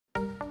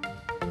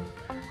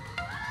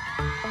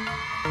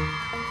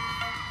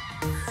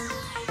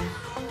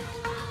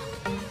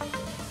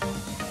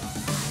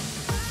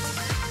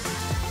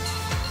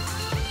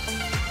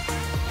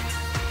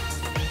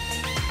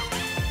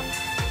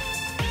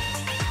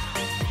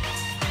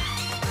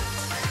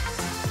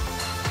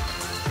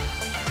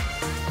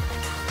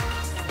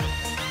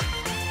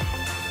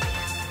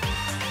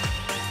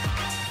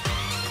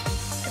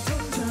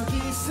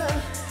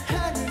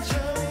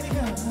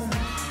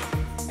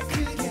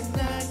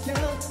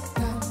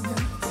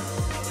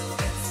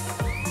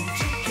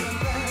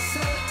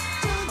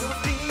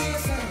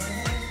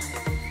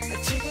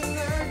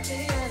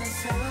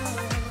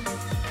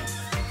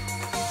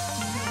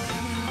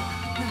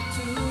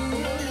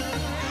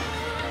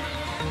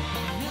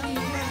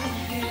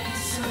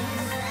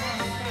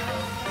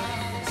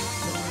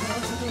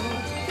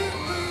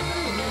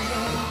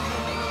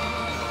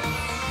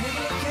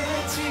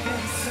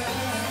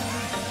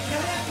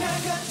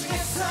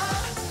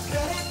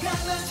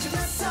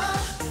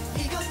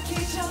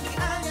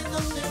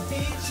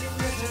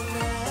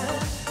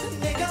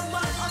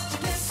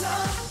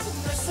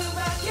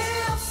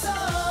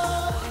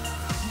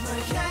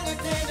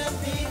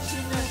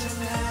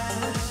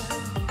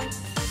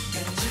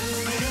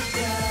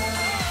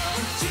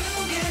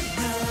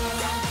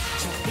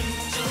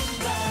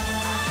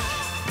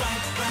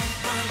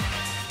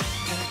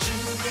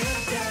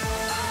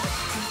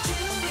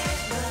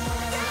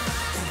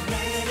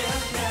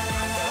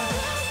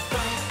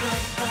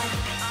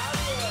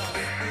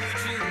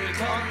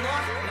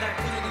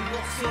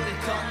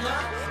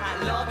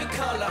I love your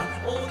color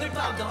오늘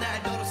밤도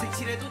날 노란색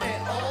칠해도 돼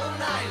all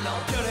night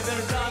long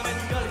별의별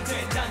다음엔 별이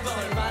된다는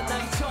걸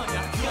만나기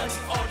전이야 그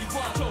아직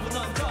어리와 좁은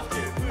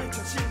언덕길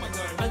불켜지만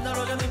널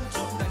만나러 가는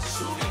좀난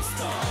shooting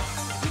star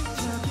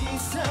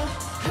저기서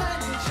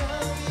하늘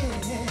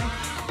저기에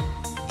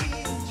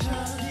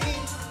인적이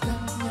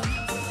너무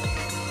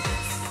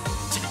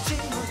찍지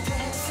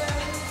못해서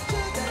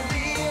그댈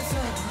위해서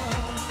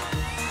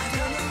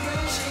너는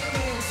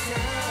관심했어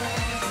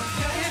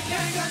별의별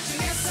것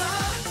중에서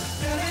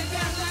별의별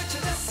날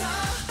찾았어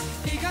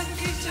이건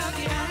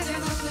기적이 아니야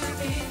넌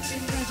빛인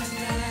거잖아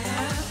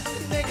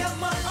내가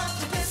뭘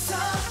어떻게 했어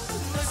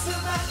널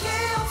수밖에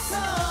없어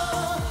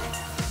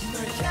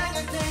널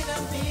향할 때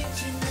난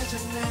빛이